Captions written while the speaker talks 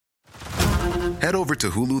Head over to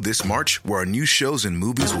Hulu this March, where our new shows and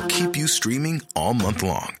movies will keep you streaming all month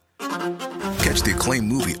long. Catch the acclaimed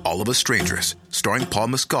movie All of Us Strangers, starring Paul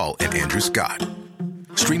Mescal and Andrew Scott.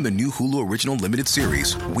 Stream the new Hulu original limited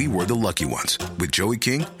series We Were the Lucky Ones with Joey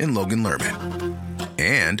King and Logan Lerman.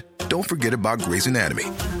 And don't forget about Grey's Anatomy.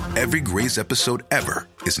 Every Grey's episode ever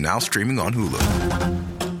is now streaming on Hulu.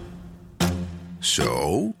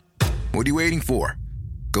 So, what are you waiting for?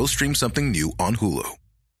 Go stream something new on Hulu.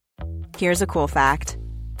 Here's a cool fact.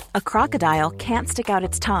 A crocodile can't stick out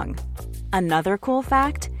its tongue. Another cool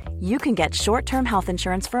fact, you can get short-term health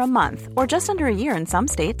insurance for a month or just under a year in some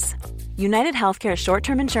states. United Healthcare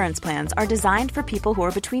short-term insurance plans are designed for people who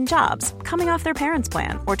are between jobs, coming off their parents'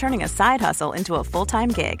 plan, or turning a side hustle into a full-time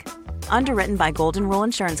gig. Underwritten by Golden Rule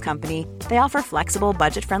Insurance Company, they offer flexible,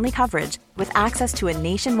 budget-friendly coverage with access to a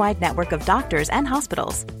nationwide network of doctors and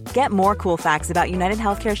hospitals. Get more cool facts about United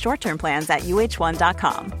Healthcare short-term plans at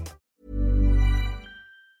uh1.com.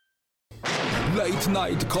 Late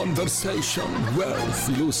night conversation worth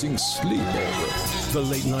losing sleep over. The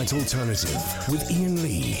Late Night Alternative with Iain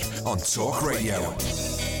Lee on Talk Radio.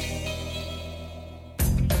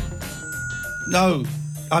 No,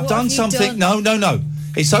 I've done something. No.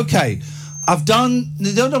 It's okay. I've done.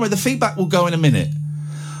 Don't worry, the feedback will go in a minute.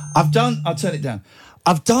 I'll turn it down.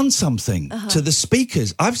 I've done something to the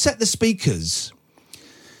speakers. I've set the speakers.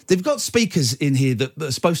 They've got speakers in here that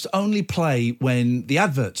are supposed to only play when the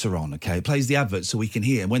adverts are on, okay? It plays the adverts so we can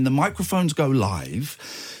hear. When the microphones go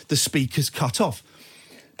live, the speakers cut off.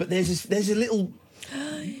 But there's a little...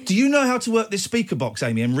 Do you know how to work this speaker box,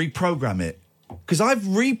 Amy, and reprogram it? Because I've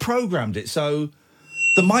reprogrammed it so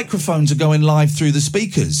the microphones are going live through the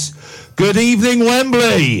speakers. Good evening,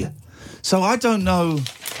 Wembley! So I don't know...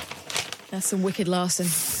 That's some wicked Larson.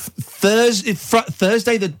 Thursday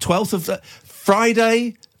the 12th of...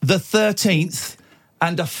 Friday... the 13th,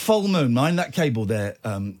 and a full moon. Mind that cable there,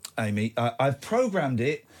 Amy. I've programmed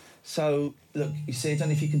it, so, look, you see, I don't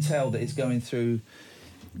know if you can tell that it's going through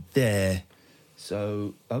there.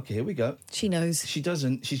 So, okay, here we go. She knows. She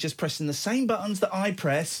doesn't. She's just pressing the same buttons that I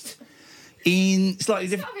pressed in slightly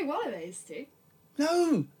different... It's not having one of those two.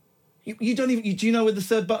 No. You don't even... Do you know where the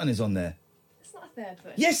third button is on there? It's not a third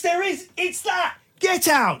button. Yes, there is. It's that. Get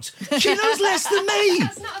out. She knows less than me.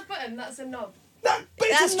 That's not a button, that's a knob. No, but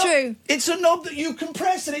that's true. It's a knob that you can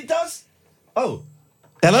press and it does. Oh,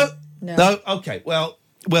 hello? No. Okay. Well,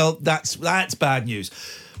 that's bad news.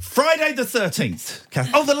 Friday the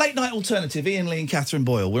 13th. The Late Night Alternative. Iain Lee and Catherine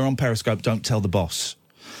Boyle. We're on Periscope. Don't tell the boss.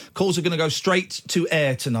 Calls are going to go straight to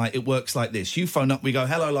air tonight. It works like this. You phone up. We go,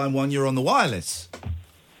 hello, line one. You're on the wireless.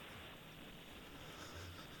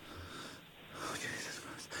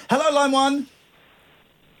 Hello, line one.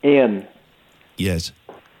 Iain. Yes.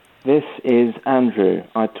 This is Andrew.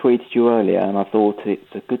 I tweeted you earlier and I thought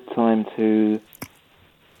it's a good time to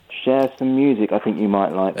share some music I think you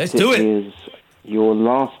might like. Let's do it. Is your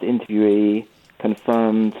last interviewee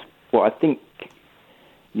confirmed what I think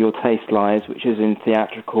your taste lies, which is in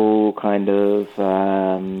theatrical kind of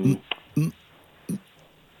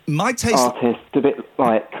my taste artist, a bit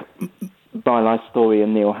like My Life Story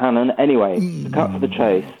and Neil Hannon. Anyway, to cut to the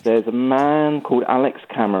chase, there's a man called Alex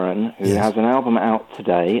Cameron who has an album out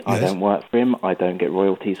today. Yes. I don't work for him. I don't get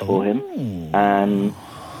royalties for him.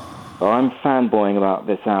 So I'm fanboying about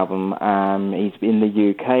this album. He's in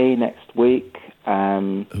the UK next week.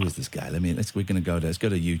 Who is this guy? We're going to go there. Let's go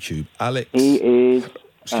to YouTube. Alex. He is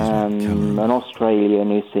an Australian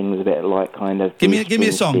who sings a bit like kind of... Give me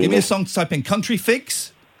a song. Give me a song to type in. Country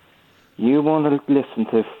Fix? You want to listen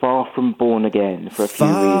to Far From Born Again for a few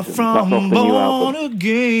reasons. Far from born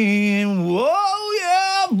again. Whoa,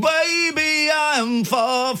 yeah, baby, I'm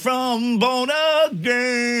far from born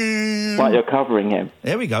again. Right, you're covering him.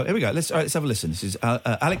 Here we go. Let's have a listen. This is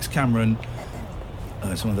Alex Cameron.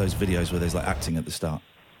 It's one of those videos where there's like acting at the start.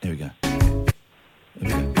 Here we go.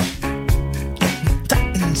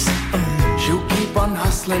 She'll keep on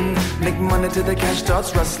hustling, make money till the cash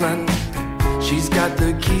starts rustling. She's got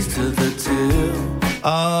the keys to the till.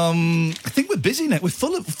 I think we're busy next. We're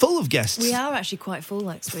full of guests. We are actually quite full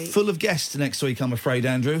next week. Full of guests next week, I'm afraid,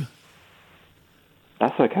 Andrew.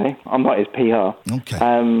 That's okay. I'm not his PR. Okay.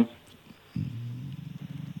 I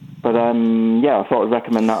thought I'd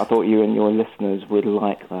recommend that. I thought you and your listeners would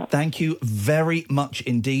like that. Thank you very much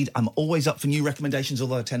indeed. I'm always up for new recommendations,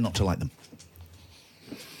 although I tend not to like them.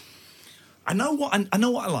 I know what I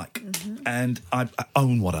like, and I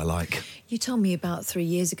own what I like. You told me about 3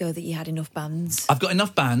 years ago that you had enough bands. I've got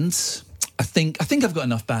enough bands. I think I've got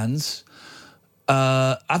enough bands.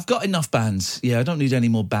 I've got enough bands. Yeah, I don't need any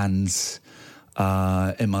more bands.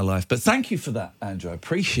 in my life. But thank you for that, Andrew. I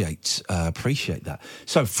appreciate that.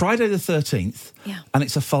 So Friday the 13th, and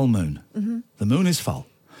it's a full moon. Mm-hmm. The moon is full.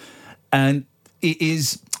 And it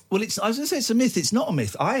is, I was going to say it's a myth. It's not a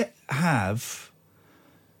myth. I have,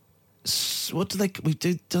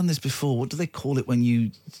 we've done this before. What do they call it when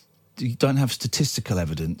you don't have statistical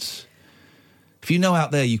evidence? If you know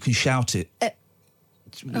out there, you can shout it.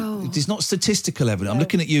 It's not statistical evidence. No. I'm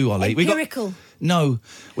looking at you, Ollie. Empirical.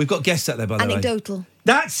 We've got guests out there, by the way. Anecdotal.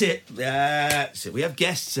 That's it. We have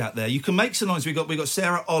guests out there. You can make some noise. We've got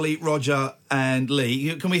Sarah, Ollie, Roger, and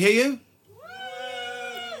Lee. Can we hear you?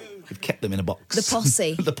 We've kept them in a box. The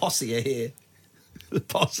posse. The posse are here. The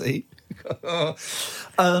posse.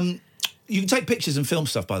 You can take pictures and film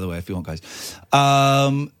stuff, by the way, if you want, guys.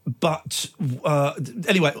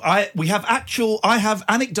 Anyway, I have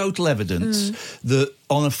anecdotal evidence that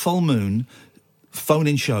on a full moon,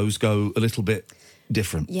 phone-in shows go a little bit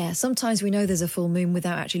different. Yeah, sometimes we know there's a full moon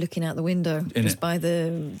without actually looking out the window, just by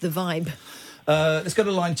the vibe. Let's go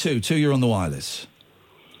to line 2. 2, you're on the wireless.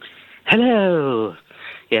 Hello.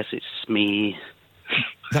 Yes, it's me.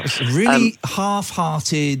 That was really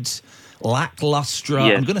half-hearted, lacklustre,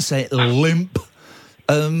 yes. I'm going to say limp,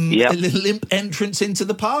 limp entrance into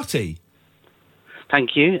the party.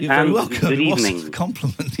 Thank you. You're very welcome. Good evening. What's a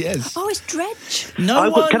compliment, yes. Oh, it's Dredge.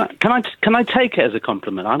 Can I take it as a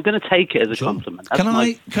compliment? I'm going to take it as a compliment. That's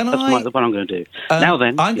what I'm going to do. Now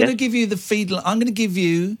then, I'm going to give you the feed. I'm going to give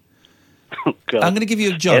you. Oh, God. I'm going to give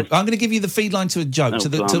you a joke. Yes. I'm going to give you the feed line to a joke,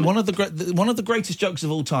 to one of the greatest jokes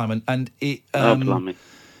of all time, and it.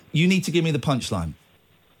 You need to give me the punchline.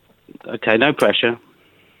 Okay, no pressure.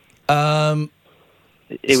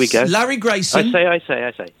 Here we go. Larry Grayson. I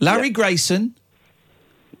say. Larry Grayson,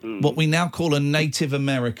 what we now call a Native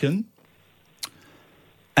American,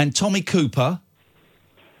 and Tommy Cooper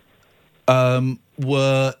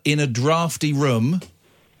were in a drafty room.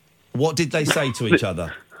 What did they say to each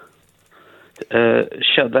other?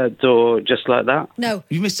 Shut that door just like that. No,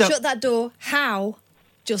 you missed out. Shut that door. How?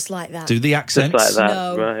 Just like that. Do the accents. Just like that.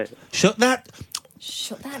 No. Right. Shut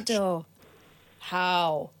that door.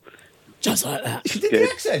 How? Just like that. She did the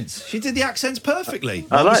accents. She did the accents perfectly.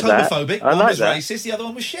 I like one was that. homophobic, I one like was that. racist, the other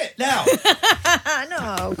one was shit. Now.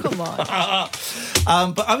 No, come on.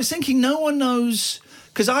 But I was thinking no one knows...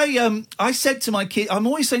 Because I said to my kid... I'm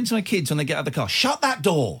always saying to my kids when they get out of the car, shut that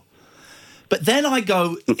door. But then I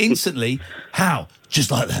go instantly, how?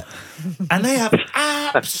 Just like that. And they have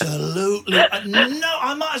absolutely... no,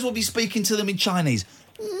 I might as well be speaking to them in Chinese.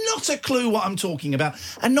 Not a clue what I'm talking about.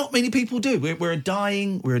 And not many people do. We're a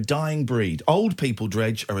dying breed. Old people,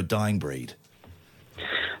 Dredge, are a dying breed.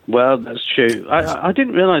 Well, that's true. I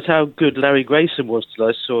didn't realise how good Larry Grayson was till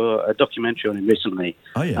I saw a documentary on him recently.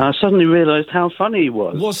 Oh, yeah. And I suddenly realised how funny he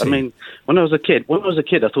was. Was he? I mean, when I was a kid,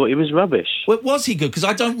 I thought he was rubbish. Well, was he good? Because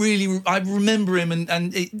I don't really... I remember him,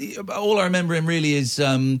 and all I remember him really is...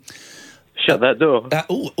 Shut that door.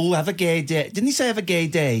 Have a gay day. Didn't he say have a gay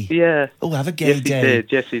day? Yeah. Oh, have a gay day.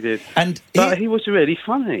 Yes, he did. But he was really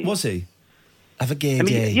funny. Was he? Have a gay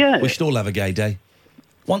day. Yeah. We should all have a gay day.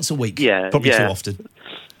 Once a week. Yeah. Probably too often.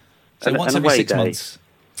 So once every 6 months.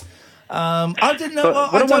 I didn't know.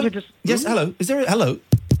 Yes, hello. Is there a... Hello?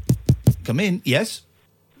 Come in. Yes?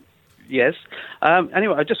 Yes.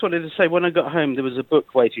 Anyway, I just wanted to say when I got home, there was a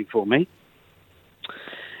book waiting for me.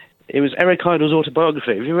 It was Eric Idle's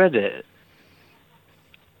autobiography. Have you read it?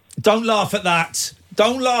 Don't laugh at that.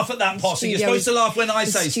 Don't laugh at that, Posse. You're supposed to laugh when I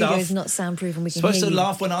say stuff. The studio's not soundproof and we can supposed hear to you.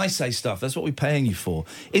 laugh when I say stuff. That's what we're paying you for.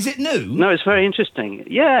 Is it new? No, it's very interesting.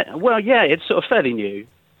 Yeah, well, yeah, it's sort of fairly new.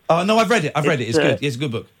 Oh, no, I've read it. It's good. It's a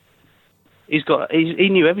good book. He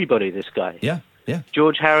knew everybody, this guy. Yeah.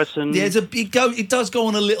 George Harrison. Yeah, it does go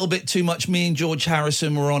on a little bit too much. Me and George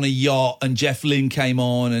Harrison were on a yacht and Jeff Lynne came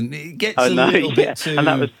on and it gets a little bit too...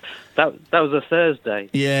 And that was a Thursday.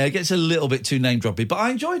 Yeah, it gets a little bit too name-droppy, but I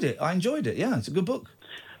enjoyed it. Yeah, it's a good book.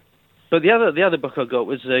 But the other book I got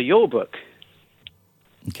was your book.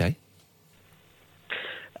 Okay.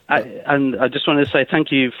 And I just wanted to say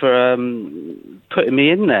thank you for putting me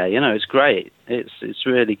in there. You know, it's great. It's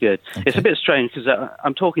really good. Okay. It's a bit strange because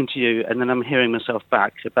I'm talking to you and then I'm hearing myself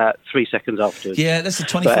back about 3 seconds afterwards. Yeah, that's the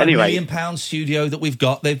 £25 million studio that we've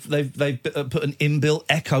got. They've put an inbuilt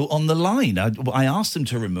echo on the line. I asked them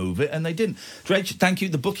to remove it and they didn't. Dredge, thank you.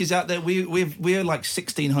 The book is out there. We're like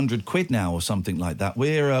 £1,600 now or something like that.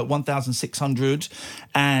 We're 1,600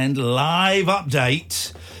 and live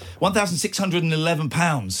update.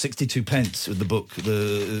 £1,611, 62 pence with the book.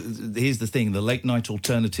 Here's the thing, the late night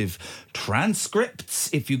alternative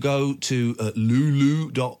transcripts. If you go to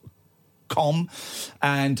lulu.com late-night-alternative.com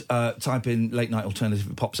and type in Late Night Alternative,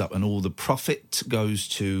 it pops up, and all the profit goes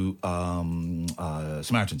to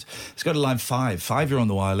Samaritans. Let's go to line 5. 5, you're on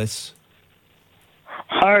the wireless.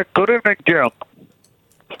 Hi, good evening, Jim.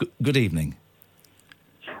 Good evening.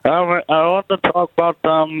 I want to talk about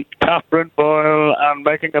Catherine Boyle and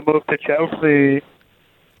making a move to Chelsea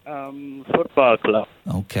Football Club.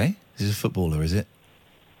 Okay. This is a footballer, is it?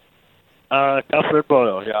 Catherine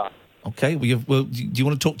Boyle, yeah. Okay. Well, do you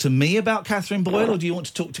want to talk to me about Catherine Boyle, or do you want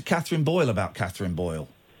to talk to Catherine Boyle about Catherine Boyle?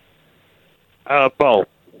 Both.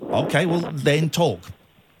 Okay, well, then talk.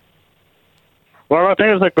 Well, I think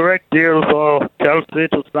it's a great deal for Chelsea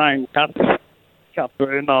to sign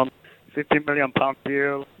Catherine on £50 million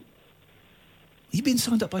deal. You've been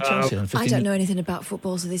signed up by Chelsea on 50 I don't know anything about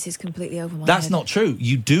football, so this is completely over my That's head. not true.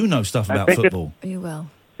 You do know stuff about football. You will.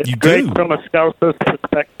 It's you great do. from a scouter's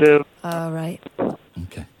perspective. All right.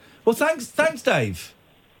 Okay. Well, thanks, Dave.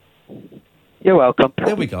 You're welcome.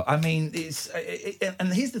 There we go. I mean,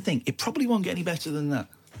 and here's the thing. It probably won't get any better than that.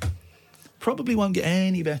 Probably won't get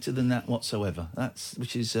any better than that whatsoever.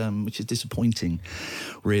 Which is disappointing,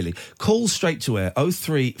 really. Call straight to air.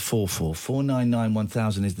 0344 499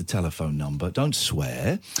 1000 is the telephone number. Don't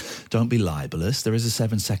swear. Don't be libelous. There is a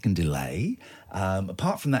 7-second delay.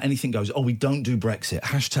 Apart from that, anything goes. Oh, we don't do Brexit.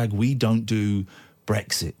 Hashtag we don't do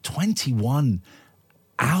Brexit. 21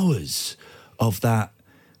 hours of that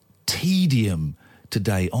tedium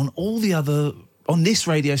today on this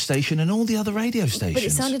radio station and all the other radio stations. But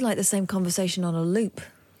it sounded like the same conversation on a loop.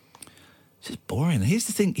 It's just boring. Here's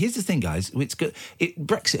the thing, guys. It's good.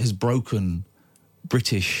 Brexit has broken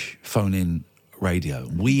British phone-in radio.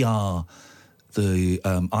 We are the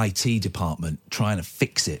IT department trying to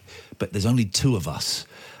fix it, but there's only 2 of us,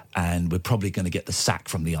 and we're probably going to get the sack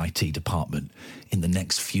from the IT department in the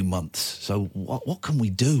next few months. So what can we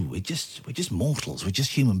do? We're just mortals. We're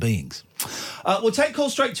just human beings. We'll take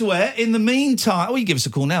calls straight to air. In the meantime, you give us a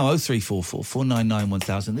call now, 0344 499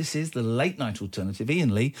 1000. This is the Late Night Alternative.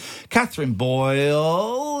 Iain Lee, Catherine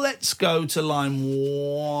Boyle. Let's go to line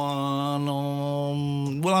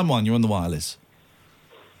 1. Line 1, you're on the wireless.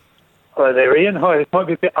 Hello there, Iain. Hi, this might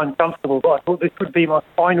be a bit uncomfortable, but I thought this would be my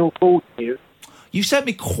final call to you. You sent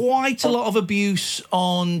me quite a lot of abuse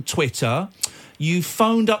on Twitter. You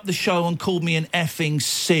phoned up the show and called me an effing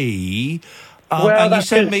C. And you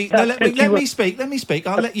sent me. No, let me speak. Let me speak.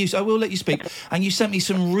 I will let you speak. And you sent me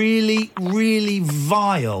some really, really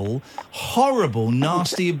vile, horrible,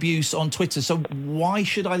 nasty abuse on Twitter. So why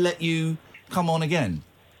should I let you come on again?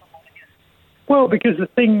 Well, because the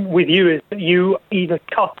thing with you is that you either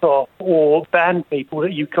cut off or ban people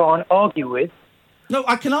that you can't argue with. No,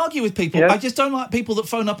 I can argue with people. Yeah. I just don't like people that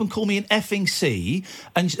phone up and call me an effing C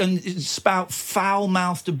and spout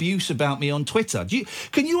foul-mouthed abuse about me on Twitter.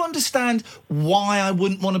 Can you understand why I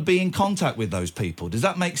wouldn't want to be in contact with those people? Does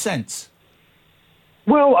that make sense?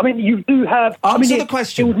 Well, I mean, you do have... Answer the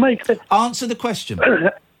question. It would make sense. Answer the question.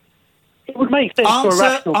 It would make sense to a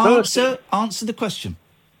rational person. Answer the question.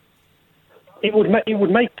 It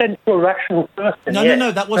would make sense to a rational person.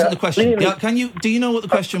 No, that wasn't the question. Clearly, Do you know what the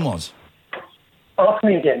question was? Ask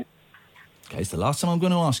me again. Okay, it's the last time I'm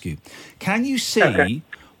going to ask you. Can you see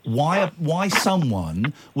why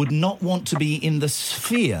someone would not want to be in the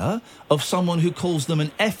sphere of someone who calls them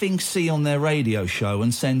an effing C on their radio show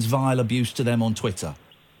and sends vile abuse to them on Twitter?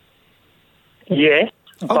 Yes.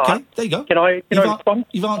 Okay, there you go. Can I respond?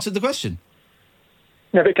 You've answered the question.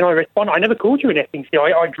 No, but can I respond? I never called you an effing C.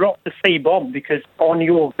 I dropped the C-bomb because on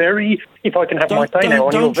your very... If I can have my say now,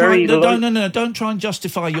 on your very... Don't try and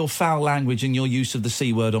justify your foul language and your use of the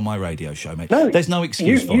C word on my radio show, mate. No, there's no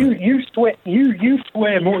excuse for it. You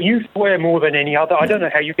swear more than any other. I don't know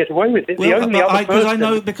how you get away with it.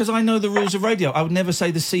 Because I know the rules of radio. I would never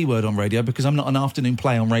say the C word on radio because I'm not an afternoon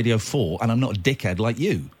play on Radio 4 and I'm not a dickhead like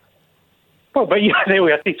you. Well, but there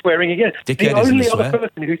we are, swearing again. Dickhead the only isn't a other swear.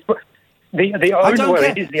 person who... I don't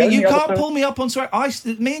care. You can't pull me up on swear.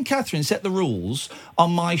 Me and Catherine set the rules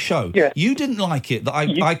on my show. Yeah. You didn't like it that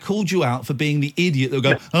I called you out for being the idiot that would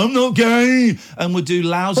go, I'm not gay, and would do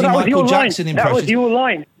lousy Michael Jackson impressions. That was your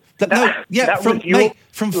line.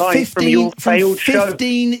 From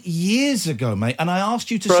 15 years ago, mate, and I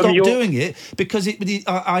asked you to stop doing it because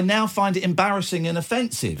I now find it embarrassing and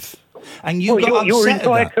offensive. And got upset your at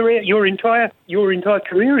entire that. career, your entire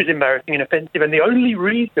career is embarrassing and offensive, and the only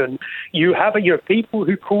reason you have your people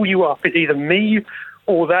who call you up is either me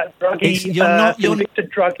or that druggie,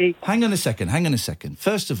 convicted druggie. Hang on a second.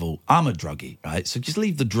 First of all, I'm a druggie, right? So just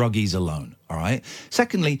leave the druggies alone, all right?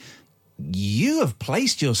 Secondly, you have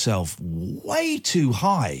placed yourself way too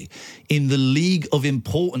high in the league of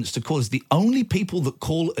importance to call us the only people that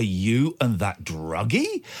call are you and that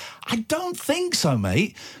druggie? I don't think so,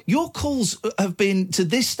 mate. Your calls have been to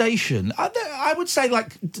this station, I would say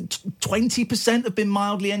like 20% have been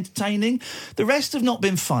mildly entertaining. The rest have not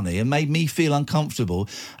been funny and made me feel uncomfortable.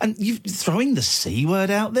 And you're throwing the C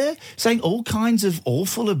word out there, saying all kinds of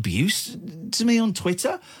awful abuse to me on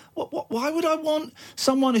Twitter. Why would I want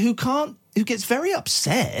someone who gets very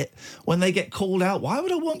upset when they get called out? Why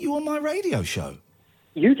would I want you on my radio show?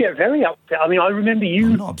 You get very upset. I mean, I remember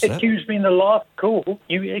you accused me in the last call.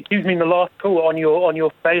 You accused me in the last call on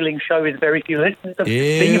your failing show with very few listeners.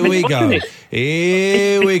 Here we go.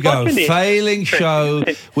 Here we go. Failing show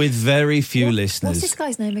with very few listeners. What's this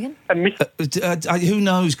guy's name again? Who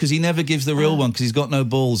knows? Because he never gives the real one because he's got no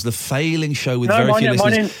balls. The failing show with very few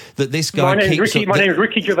listeners. That this guy keeps. My name's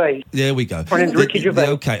Ricky Gervais. There we go. My name's Ricky Gervais.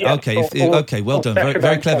 Okay, yeah. okay. Well done.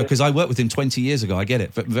 Very clever. Because I worked with him 20 years ago. I get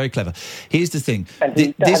it. Very clever. Here's the thing.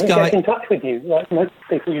 This guy gets in touch with you, like most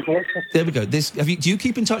people you've worked with. There we go. Do you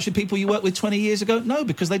keep in touch with people you worked with 20 years ago? No,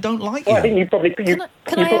 because they don't like you. I think you probably peed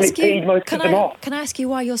most of them off. Can I ask you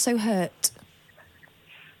why you're so hurt?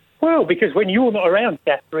 Well, because when you're not around,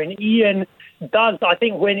 Catherine, Iain does. I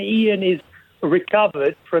think when Iain is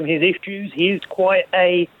recovered from his issues, he is quite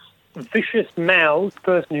a vicious-mouthed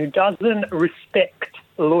person who doesn't respect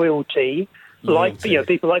loyalty. Like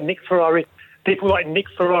people like Nick Ferrari. People like Nick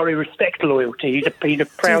Ferrari respect loyalty. He's a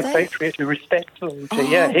proud patriot who respects loyalty.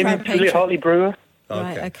 Him and Julia Hartley-Brewer.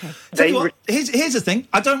 Okay. Here's the thing.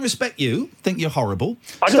 I don't respect you. Think you're horrible.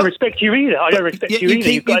 I don't respect you either.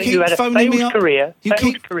 You had a failed career.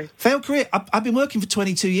 Failed career? I've been working for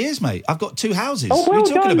 22 years, mate. I've got 2 houses. Oh, what are you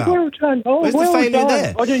talking about? Well done. Where's the failure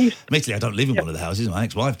there? Admittedly, I don't live in one of the houses. My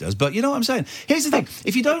ex-wife does. But you know what I'm saying? Here's the thing.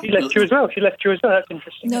 If you don't... She left you as well. That's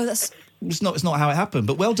interesting. No, that's... It's not how it happened,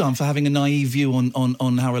 but well done for having a naive view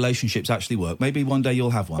on how relationships actually work. Maybe one day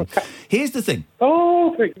you'll have one. Okay. Here's the thing.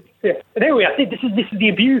 Oh, yeah. But anyway, I think this is the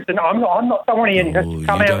abuse, and I'm not someone who has to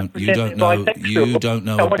come out and pretend you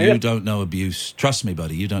don't know abuse. Trust me,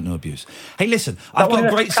 buddy, you don't know abuse. Hey, listen, I've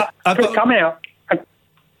got come out and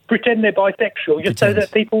pretend they're bisexual just so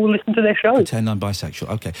that people will listen to their show. Pretend I'm bisexual.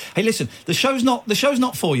 Okay. Hey, listen, the show's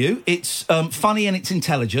not for you. It's funny and it's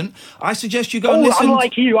intelligent. I suggest you go and listen.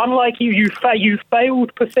 Unlike you, you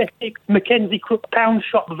failed, pathetic Mackenzie Crook pound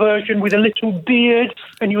shop version with a little beard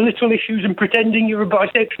and your little issues and pretending you're a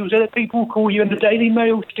bisexual so that people will call you, and the Daily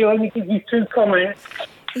Mail still only gives you 2 comments.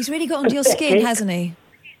 He's really got under your skin, hasn't he?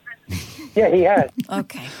 Yeah, he has.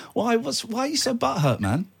 Okay. Why are you so butthurt,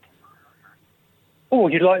 man? Oh,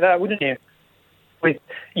 you'd like that, wouldn't you? With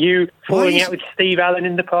you falling out with Steve Allen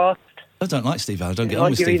in the past. I don't like Steve Allen. I don't get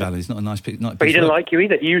on with Steve Allen. He's not a nice piece. But he didn't like you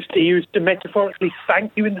either. He used to metaphorically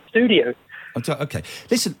spank you in the studio. Okay.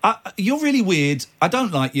 Listen, you're really weird. I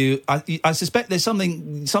don't like you. I suspect there's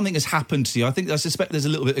something has happened to you. I suspect there's a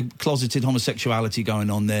little bit of closeted homosexuality going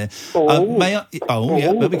on there. Yeah,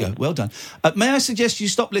 there we go. Well done. May I suggest you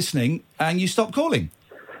stop listening and you stop calling?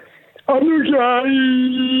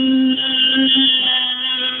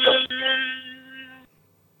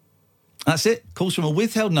 That's it. Calls from a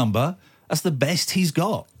withheld number. That's the best he's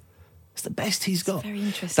got. It's the best he's got. Very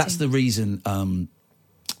interesting. That's the reason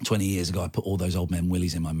 20 years ago I put all those old men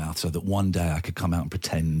willies in my mouth so that one day I could come out and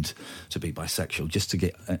pretend to be bisexual just to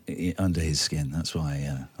get under his skin. That's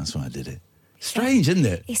why I did it. Strange, isn't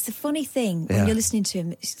it? It's the funny thing when you're listening to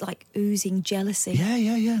him. It's like oozing jealousy.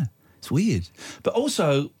 Yeah. It's weird. But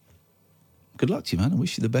also... good luck to you, man. I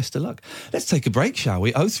wish you the best of luck. Let's take a break, shall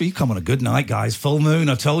we? 03, come on, a good night, guys. Full moon,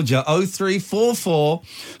 I told you. 0344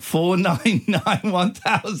 499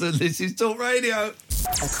 1000. This is Talk Radio.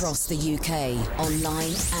 Across the UK,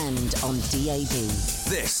 online and on DAB.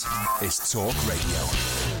 This is Talk Radio.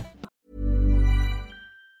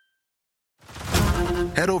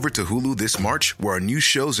 Head over to Hulu this March, where our new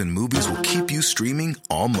shows and movies will keep you streaming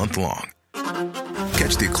all month long.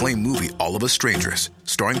 Catch the acclaimed movie All of Us Strangers,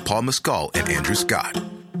 starring Paul Mescal and Andrew Scott.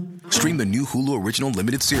 Stream the new Hulu original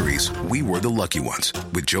limited series We Were the Lucky Ones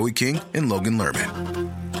with Joey King and Logan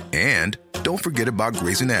Lerman. And don't forget about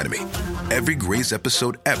Grey's Anatomy. Every Grey's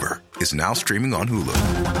episode ever is now streaming on Hulu.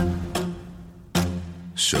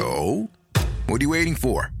 So, what are you waiting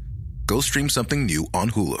for? Go stream something new on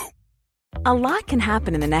Hulu. A lot can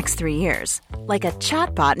happen in the next 3 years. Like a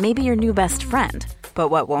chatbot may be your new best friend. But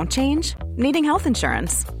what won't change? Needing health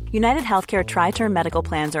insurance. United Healthcare Tri-Term Medical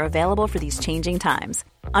Plans are available for these changing times.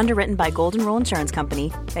 Underwritten by Golden Rule Insurance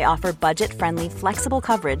Company, they offer budget-friendly, flexible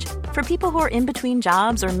coverage for people who are in between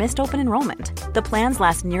jobs or missed open enrollment. The plans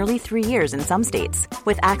last nearly 3 years in some states,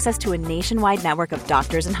 with access to a nationwide network of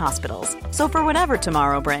doctors and hospitals. So for whatever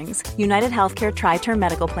tomorrow brings, United Healthcare Tri-Term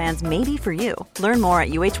Medical Plans may be for you. Learn more at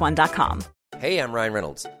uh1.com. Hey, I'm Ryan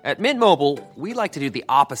Reynolds. At Mint Mobile, we like to do the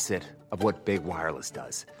opposite of what Big Wireless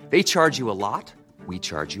does. They charge you a lot. We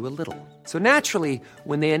charge you a little. So naturally,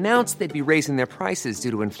 when they announced they'd be raising their prices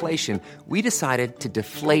due to inflation, we decided to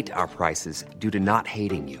deflate our prices due to not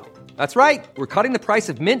hating you. That's right. We're cutting the price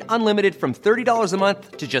of Mint Unlimited from $30 a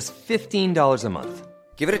month to just $15 a month.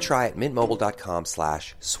 Give it a try at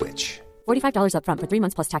mintmobile.com/switch. $45 up front for 3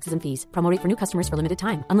 months plus taxes and fees. Promo rate for new customers for limited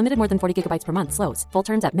time. Unlimited more than 40 gigabytes per month. Slows full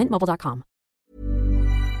terms at mintmobile.com.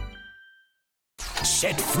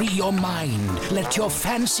 Set free your mind. Let your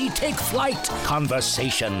fancy take flight.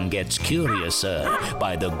 Conversation gets curiouser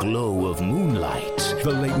by the glow of moonlight.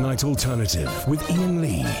 The Late Night Alternative with Iain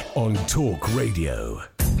Lee on Talk Radio.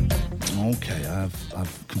 Okay,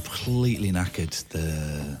 I've completely knackered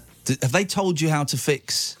the... Have they told you how to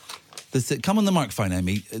fix... Come on the microphone,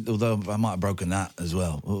 Amy, although I might have broken that as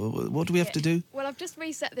well. What do we have to do? Well, I've just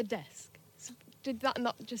reset the desk. So did that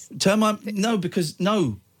not just... Turn my... No, because...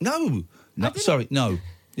 No, sorry, no,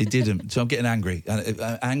 it didn't. So I'm getting angry.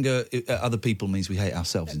 Anger at other people means we hate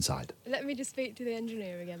ourselves inside. Let me just speak to the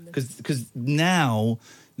engineer again. Because now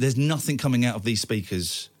there's nothing coming out of these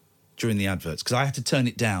speakers during the adverts, because I had to turn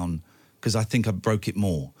it down because I think I broke it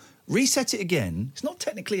more. Reset it again. It's not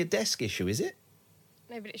technically a desk issue, is it?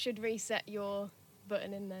 No, but it should reset your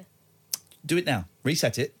button in there. Do it now.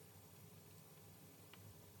 Reset it.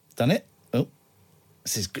 Done it? Oh.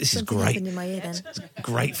 This is great. In my ear, then. It's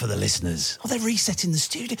great for the listeners. Oh, they're resetting the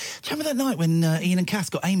studio. Do you remember that night when Iain and Kath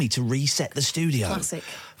got Amy to reset the studio? Classic.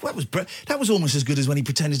 Well, that was almost as good as when he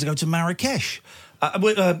pretended to go to Marrakesh.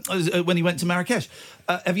 When he went to Marrakesh.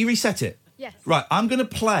 Have you reset it? Yes. Right, I'm going to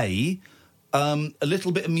play a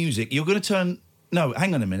little bit of music. You're going to turn... No,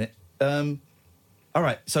 hang on a minute. All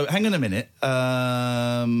right, so hang on a minute.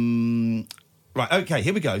 Right, okay,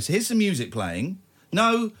 here we go. So here's some music playing.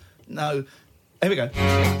 No. Here we go.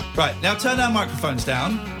 Right, now turn our microphones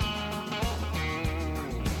down.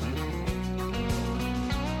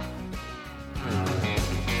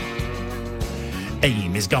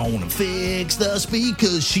 Amy's gonna fix the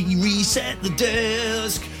speakers. She reset the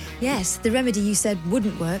desk. Yes, the remedy you said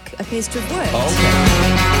wouldn't work appears to have worked.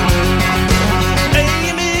 Okay.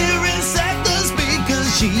 Amy reset the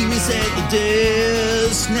speakers. She reset the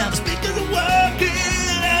desk. Now the speakers are working.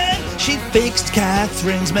 She fixed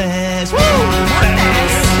Catherine's mess. Woo!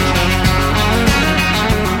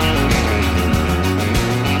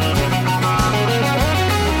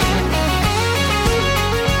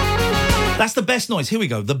 That's the best noise. Here we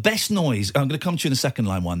go. The best noise. I'm going to come to you in the second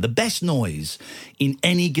line one. The best noise in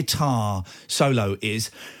any guitar solo is...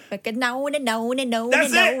 That's it.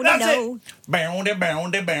 Boundy,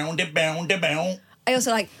 boundy, boundy, boundy, boundy. I also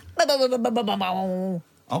like...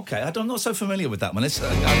 Okay, I'm not so familiar with that one.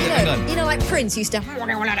 Like Prince used to...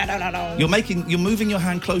 You're moving your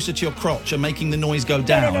hand closer to your crotch and making the noise go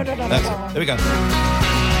down. That's it. There we go. Boundy,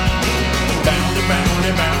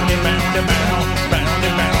 boundy, boundy, boundy, boundy, boundy,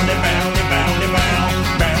 boundy, boundy, boundy, boundy,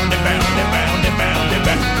 boundy, boundy, boundy,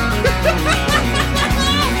 boundy.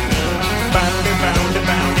 Boundy, boundy,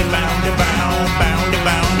 boundy, boundy, boundy,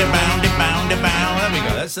 boundy, boundy, boundy, boundy. There we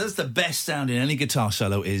go. That's the best sound in any guitar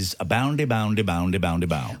solo is a boundy, boundy, boundy, boundy,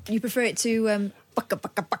 boundy. You prefer it to What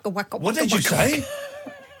did you say?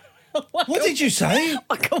 What did you say?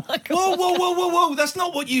 Whoa. That's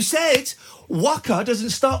not what you said. Waka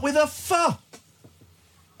doesn't start with a F.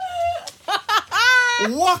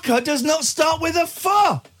 Waka does not start with a F.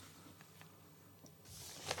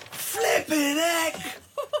 Flippin' heck.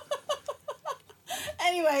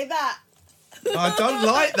 Anyway, that. I don't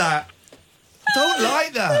like that.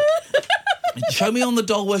 Show me on the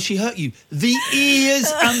doll where she hurt you. The ears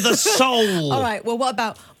and the soul. All right, well, what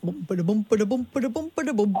about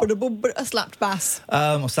a slapped bass?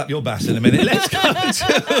 I'll slap your bass in a minute. Let's go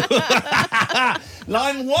to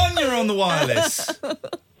line one. You're on the wireless.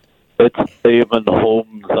 It's Stephen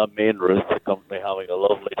Holmes and me and Ruth are currently having a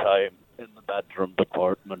lovely time in the bedroom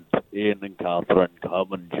department. Iain and Catherine,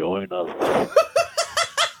 come and join us.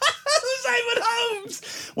 Simon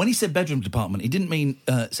Holmes! When he said bedroom department, he didn't mean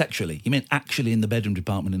sexually. He meant actually in the bedroom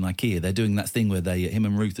department in IKEA. They're doing that thing where him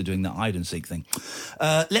and Ruth are doing that hide and seek thing.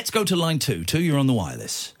 Let's go to line two. Two, you're on the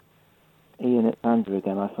wireless. Iain, it's Andrew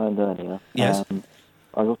again. I phoned earlier. Yes.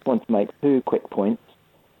 I just wanted to make 2 quick points.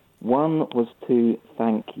 One was to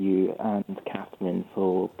thank you and Catherine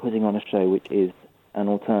for putting on a show which is an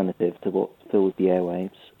alternative to what fills the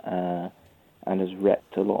airwaves and has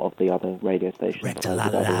wrecked a lot of the other radio stations. Wrecked a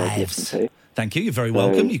lot of lives. Thank you. You're very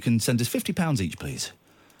welcome. You can send us £50 each, please.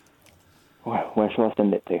 Where shall I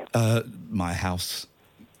send it to? My house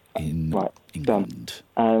in England.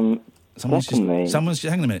 Done. Someone's just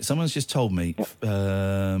hang on a minute. Someone's just told me.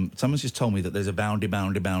 Someone's just told me that there's a boundy.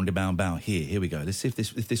 Here we go. Let's see if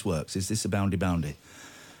this works. Is this a boundy?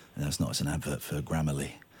 No, it's not. It's an advert for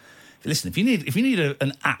Grammarly. Listen, if you need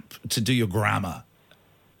an app to do your grammar,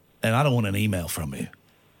 and I don't want an email from you.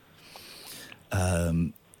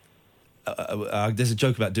 There's a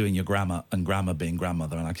joke about doing your grammar and grammar being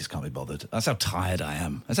grandmother, and I just can't be bothered. That's how tired I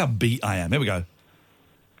am. That's how beat I am. Here we go.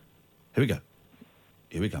 Here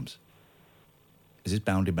he comes. Is this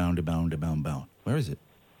bound? Where is it?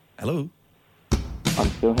 Hello? I'm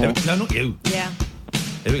still here. No, not you. Yeah.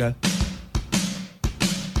 Here we go.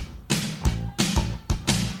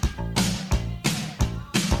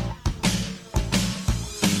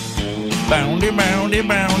 Boundy.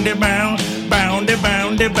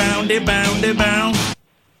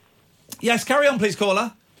 Yes, carry on, please,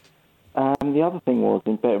 caller. The other thing was,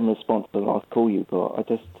 in response to the last call you got,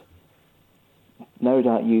 no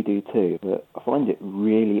doubt you do too, but I find it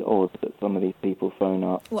really odd that some of these people phone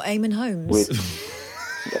up. What, Eamon Holmes?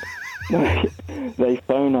 They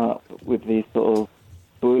phone up with these sort of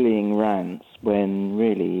bullying rants when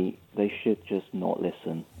really they should just not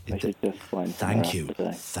listen. They should just find something else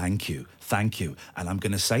to say. Thank you. And I'm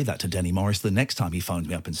going to say that to Denny Morris the next time he phones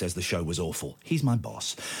me up and says the show was awful. He's my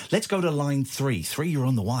boss. Let's go to line 3. 3, you're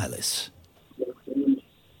on the wireless.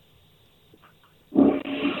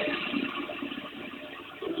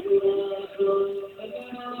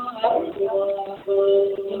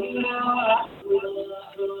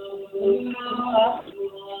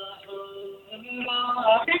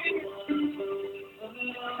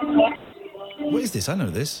 What is this? I know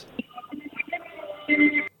this.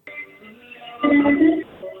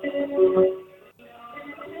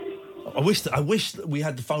 I wish that we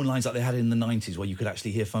had the phone lines like they had in the 90s where you could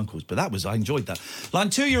actually hear phone calls, but I enjoyed that. Line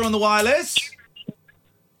 2, you're on the wireless.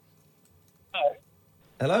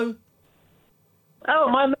 Hello? Oh,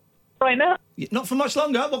 am I right now? Not for much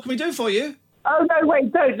longer. What can we do for you? Oh, no,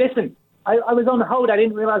 wait, don't. Listen, I was on hold. I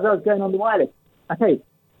didn't realise I was going on the wireless. Okay,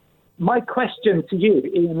 my question to you,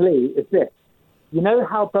 Iain Lee, is this. You know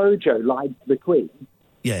how Bojo lied to the Queen?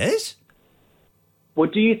 Yes. Well,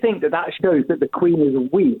 do you think that shows that the Queen is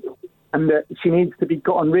weak and that she needs to be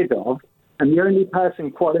gotten rid of, and the only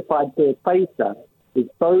person qualified to replace her is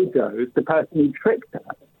Bojo, the person who tricked her,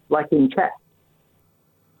 like in chess?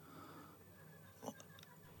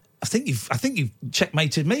 I think you've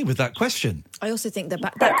checkmated me with that question. I also think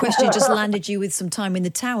that question just landed you with some time in the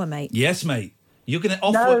tower, mate. Yes, mate. You're going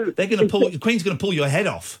to the Queen's going to pull your head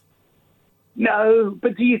off. No,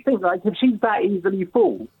 but do you think, if she's that easily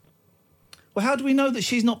fooled? Well, how do we know that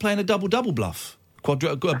she's not playing a double bluff? A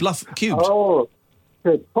bluff cubed? Oh,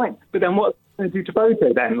 good point. But then what's going to do to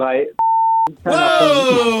Bojo then? Whoa!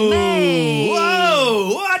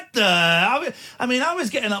 What the? I mean, I was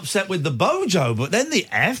getting upset with the Bojo, but then the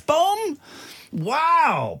F-bomb?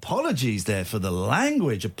 Wow! Apologies there for the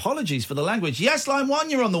language. Yes, line 1,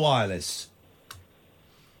 you're on the wireless.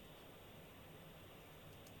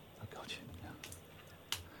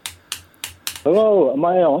 Hello, am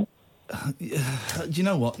I on? Do you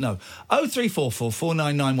know what? No. 0344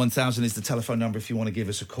 499 1000 is the telephone number if you want to give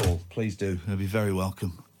us a call. Please do. You'll be very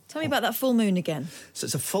welcome. Tell me about that full moon again. So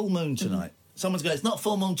it's a full moon tonight. Mm-hmm. Someone's going, it's not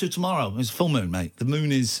full moon till tomorrow. It's full moon, mate. The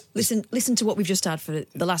moon is... Listen to what we've just had for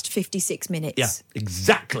the last 56 minutes. Yeah,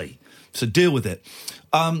 exactly. So deal with it.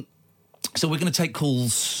 So we're going to take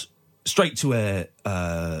calls straight to air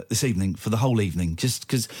this evening for the whole evening, just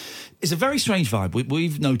because it's a very strange vibe.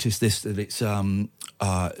 We've noticed that it's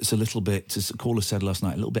a little bit, as a caller said last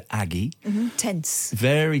night, a little bit aggy. Mm-hmm. Tense.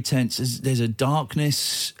 Very tense. There's a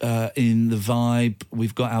darkness in the vibe.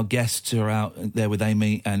 We've got our guests who are out there with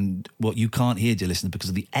Amy, and what you can't hear, dear listener, because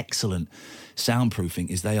of the excellent soundproofing,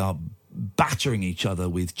 is they are battering each other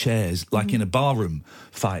with chairs like in a barroom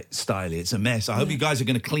fight style. It's a mess. I hope you guys are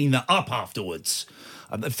going to clean that up afterwards.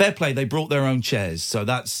 Fair play, they brought their own chairs, so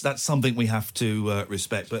that's something we have to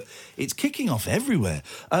respect. But it's kicking off everywhere.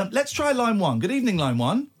 Let's try line 1. Good evening, line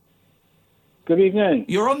 1. Good evening.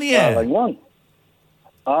 You're on the air. Line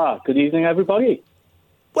 1. Good evening, everybody.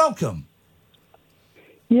 Welcome.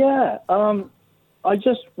 Yeah,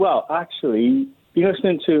 actually, been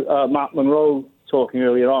listening to Matt Monroe talking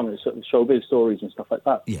earlier on, sort of showbiz stories and stuff like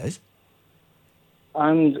that. Yes.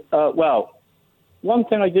 And, one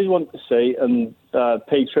thing I did want to say and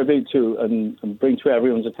pay tribute to and bring to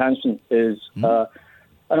everyone's attention is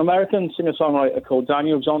an American singer-songwriter called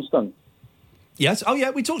Daniel Johnston. Yes. Oh, yeah,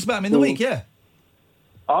 we talked about him in the week, yeah.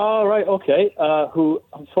 Oh, right, okay. Who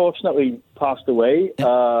unfortunately passed away 2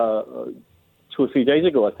 or 3 days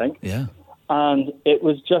ago, I think. Yeah. And it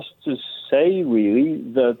was just to say, really,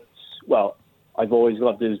 that, well, I've always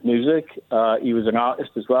loved his music. He was an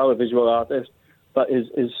artist as well, a visual artist. But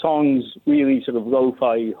his songs, really sort of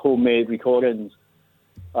lo-fi, homemade recordings,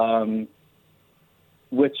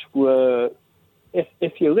 which were,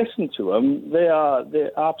 if you listen to them,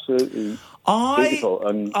 they're absolutely beautiful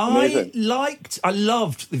and amazing. I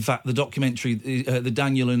loved, in fact, the documentary,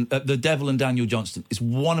 The Devil and Daniel Johnston. It's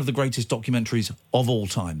one of the greatest documentaries of all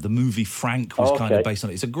time. The movie Frank was kind of based on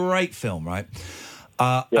it. It's a great film, right?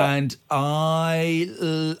 And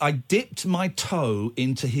I dipped my toe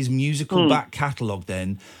into his musical back catalogue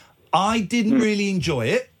then. I didn't really enjoy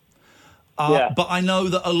it. But I know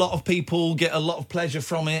that a lot of people get a lot of pleasure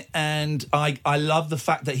from it, and I love the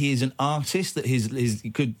fact that he is an artist, that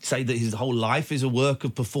you could say that his whole life is a work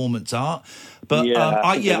of performance art. But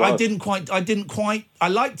I didn't quite. I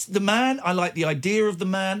liked the man. I liked the idea of the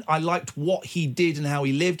man. I liked what he did and how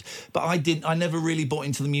he lived. But I never really bought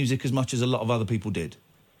into the music as much as a lot of other people did.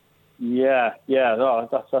 Yeah. No,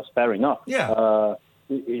 that's fair enough. Yeah.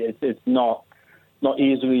 It's not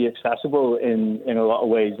easily accessible in a lot of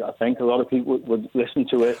ways. I think a lot of people would listen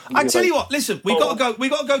to it. I tell you what, listen, we got to go. We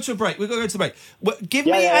got to go to a break. Give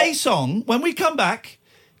me a song when we come back.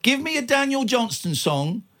 Give me a Daniel Johnston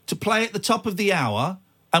song to play at the top of the hour,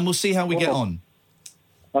 and we'll see how we get on.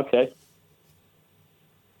 Okay.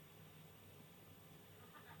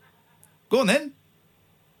 Go on then.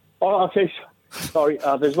 Oh, okay. Sorry.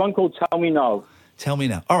 There's one called "Tell Me Now." Tell Me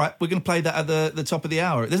Now. All right, we're going to play that at the top of the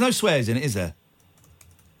hour. There's no swears in it, is there?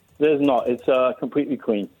 There's not. It's completely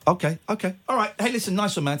clean. Okay. All right. Hey, listen,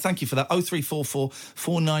 nice one, man. Thank you for that. 0344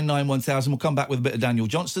 499 1000. We'll come back with a bit of Daniel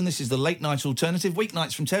Johnston. This is the Late Night Alternative,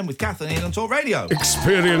 weeknights from 10 with Kath and Iain on Talk Radio.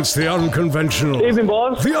 Experience the unconventional. Evening,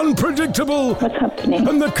 boss. The unpredictable. What's happening?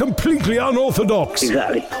 And the completely unorthodox.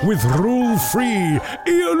 Exactly. With rule-free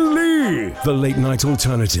Iain Lee. The Late Night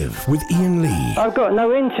Alternative with Iain Lee. I've got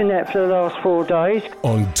no internet for the last 4 days.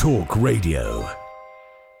 On Talk Radio.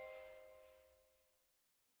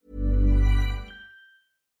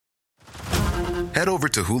 Head over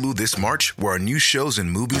to Hulu this March, where our new shows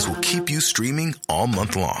and movies will keep you streaming all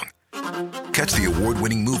month long. Catch the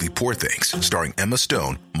award-winning movie Poor Things, starring Emma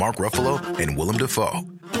Stone, Mark Ruffalo, and Willem Dafoe.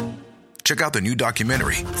 Check out the new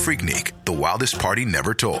documentary, Freaknik, The Wildest Party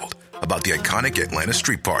Never Told, about the iconic Atlanta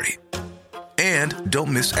Street Party. And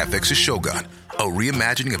don't miss FX's Shogun, a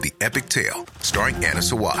reimagining of the epic tale, starring Anna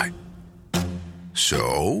Sawai.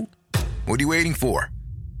 So, what are you waiting for?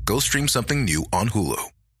 Go stream something new on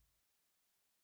Hulu.